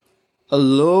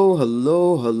Hello,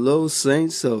 hello, hello,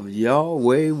 saints of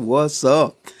Yahweh. What's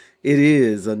up? It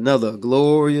is another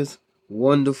glorious,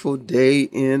 wonderful day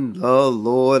in the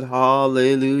Lord.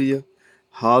 Hallelujah.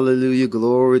 Hallelujah.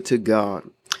 Glory to God.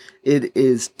 It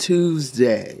is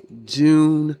Tuesday,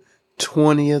 June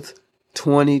 20th,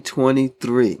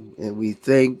 2023, and we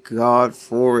thank God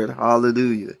for it.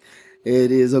 Hallelujah.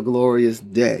 It is a glorious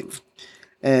day.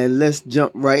 And let's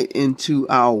jump right into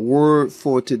our word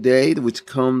for today, which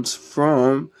comes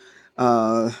from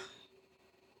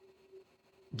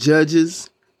Judges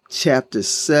chapter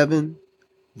 7,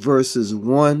 verses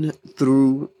 1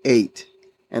 through 8.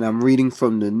 And I'm reading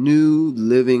from the New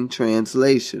Living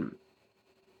Translation.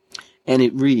 And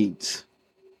it reads,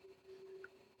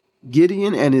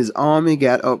 Gideon and his army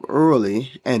got up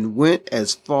early and went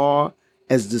as far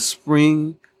as the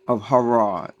spring of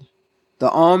Harod. The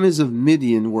armies of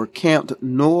Midian were camped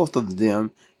north of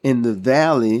them in the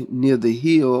valley near the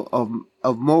hill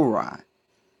of Moreh.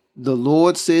 The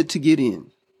Lord said to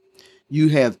Gideon, You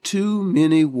have too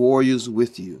many warriors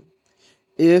with you.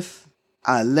 If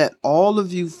I let all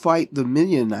of you fight the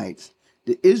Midianites,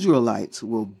 the Israelites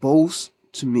will boast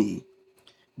to me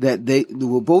that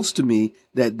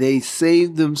they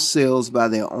saved themselves by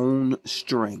their own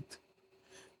strength.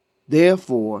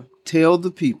 Therefore, tell the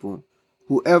people,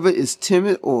 whoever is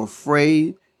timid or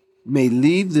afraid may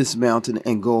leave this mountain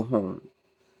and go home.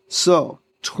 So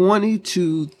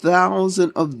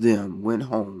 22,000 of them went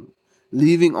home,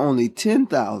 leaving only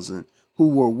 10,000 who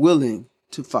were willing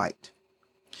to fight.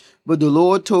 But the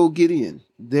Lord told Gideon,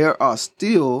 There are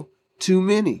still too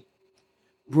many.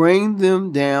 Bring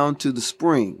them down to the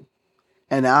spring,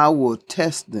 and I will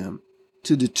test them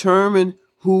to determine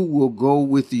who will go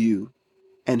with you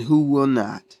and who will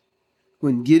not.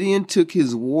 When Gideon took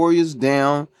his warriors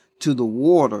down to the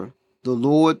water, the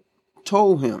Lord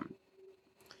told him,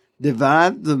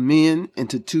 Divide the men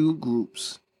into two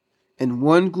groups. In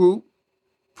one group,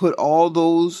 put all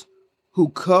those who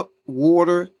cup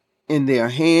water in their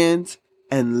hands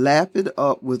and lap it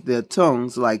up with their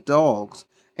tongues like dogs.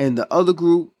 And the other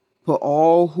group, put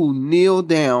all who kneel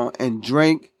down and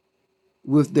drink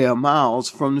with their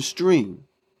mouths from the stream.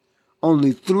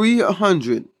 Only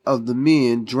 300 of the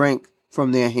men drank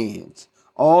from their hands.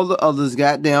 All the others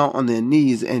got down on their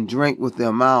knees and drank with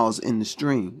their mouths in the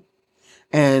stream.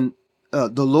 And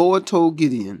the Lord told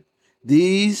Gideon,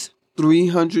 These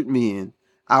 300 men,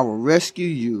 I will rescue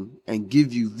you and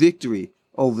give you victory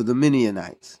over the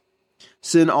Midianites.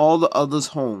 Send all the others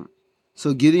home.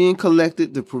 So Gideon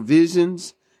collected the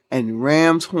provisions and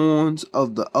ram's horns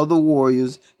of the other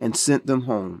warriors and sent them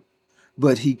home.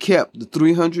 But he kept the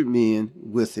 300 men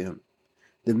with him.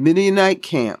 The Midianite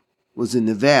camp was in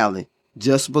the valley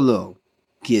just below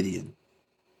Gideon.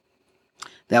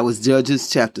 That was Judges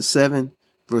chapter 7,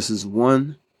 verses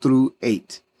 1 through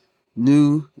 8.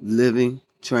 New Living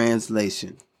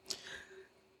Translation.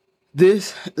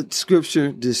 This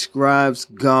scripture describes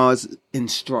God's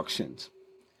instructions.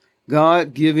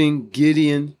 God giving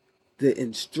Gideon the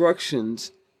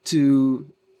instructions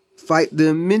to fight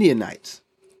the Midianites.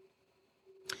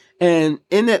 And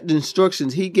in that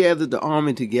instructions, he gathered the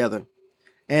army together,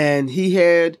 and he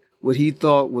had what he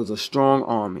thought was a strong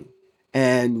army,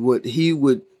 and what he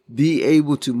would be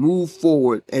able to move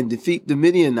forward and defeat the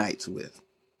Midianites with.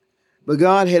 But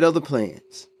God had other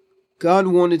plans. God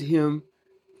wanted him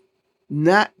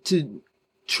not to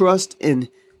trust in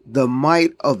the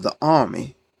might of the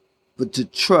army, but to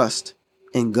trust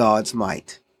in God's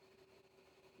might.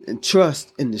 And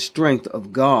trust in the strength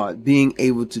of God being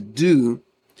able to do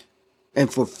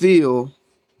and fulfill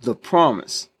the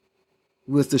promise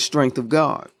with the strength of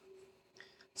God.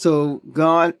 So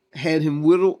God had him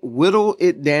whittle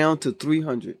it down to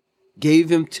 300, gave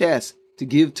him tests to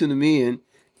give to the men,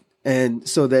 and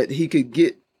so that he could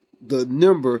get the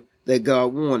number that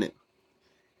God wanted.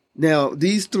 Now,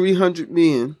 these 300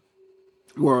 men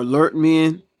were alert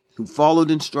men who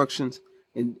followed instructions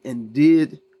and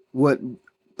did what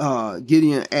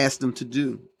Gideon asked them to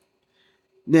do.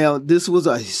 Now, this was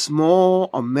a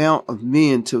small amount of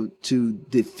men to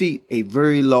defeat a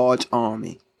very large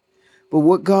army. But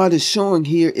what God is showing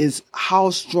here is how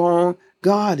strong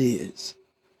God is.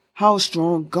 How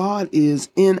strong God is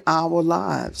in our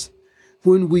lives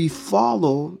when we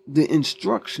follow the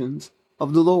instructions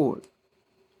of the Lord.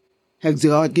 Has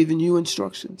God given you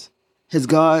instructions? Has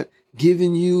God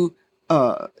given you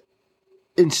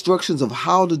instructions of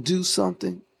how to do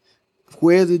something,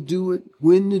 where to do it,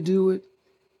 when to do it,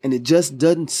 and it just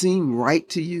doesn't seem right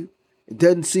to you? It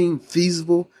doesn't seem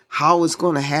feasible how it's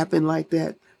going to happen like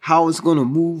that. how it's going to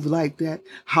move like that,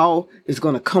 how it's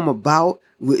going to come about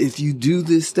if you do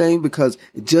this thing, because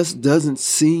it just doesn't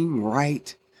seem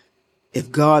right.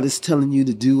 If God is telling you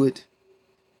to do it,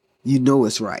 you know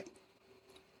it's right.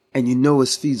 And you know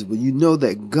it's feasible. You know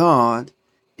that God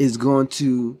is going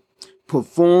to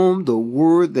perform the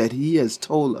word that he has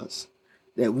told us,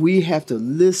 that we have to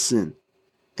listen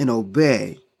and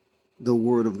obey the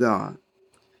word of God.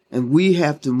 And we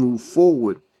have to move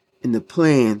forward in the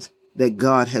plans that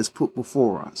God has put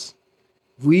before us.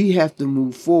 We have to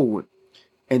move forward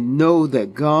and know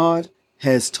that God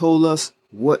has told us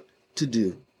what to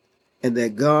do and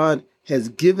that God has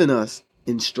given us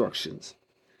instructions.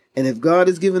 And if God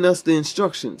has given us the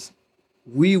instructions,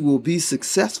 we will be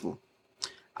successful.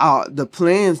 The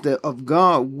plans of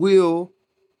God will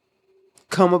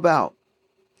come about.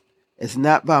 It's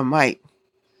not by might.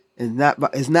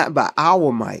 It's not by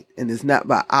our might, and it's not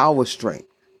by our strength,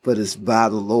 but it's by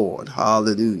the Lord.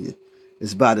 Hallelujah.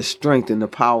 It's by the strength and the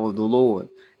power of the Lord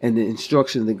and the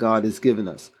instruction that God has given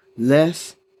us.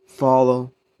 Let's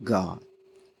follow God.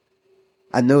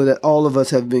 I know that all of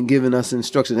us have been given us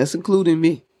instructions. That's including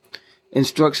me.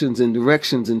 Instructions and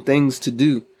directions and things to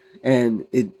do. And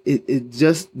it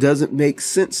just doesn't make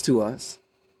sense to us.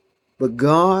 But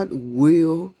God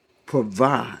will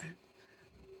provide.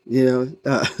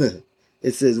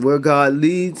 It says where God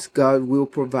leads, God will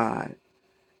provide.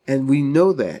 And we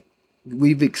know that.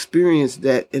 We've experienced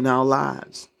that in our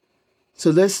lives. So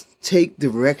let's take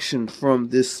direction from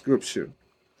this scripture.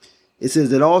 It says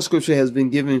that all scripture has been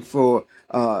given for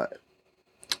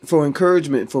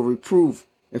encouragement, for reproof,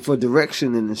 and for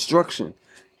direction and instruction.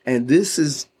 And this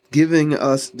is giving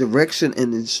us direction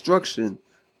and instruction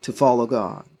to follow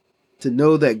God, to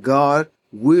know that God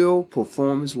will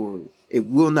perform his word. It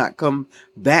will not come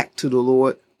back to the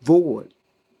Lord void.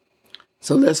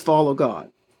 So let's follow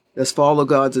God. Let's follow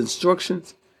God's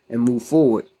instructions and move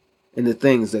forward in the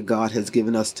things that God has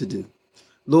given us to do.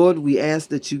 Lord, we ask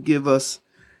that you give us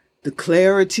the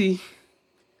clarity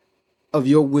of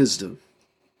your wisdom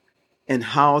and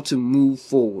how to move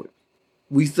forward.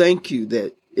 We thank you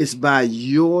that it's by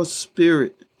your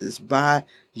spirit, it's by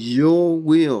your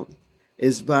will,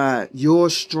 it's by your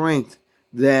strength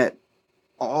that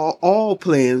all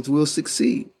plans will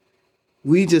succeed.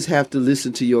 We just have to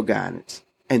listen to your guidance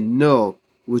and know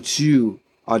what you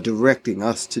are directing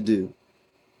us to do.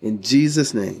 In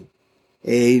Jesus' name,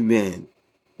 amen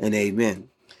and amen.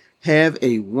 Have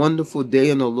a wonderful day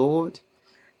in the Lord.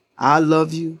 I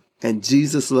love you and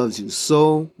Jesus loves you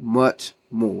so much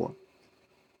more.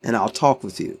 And I'll talk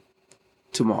with you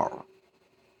tomorrow.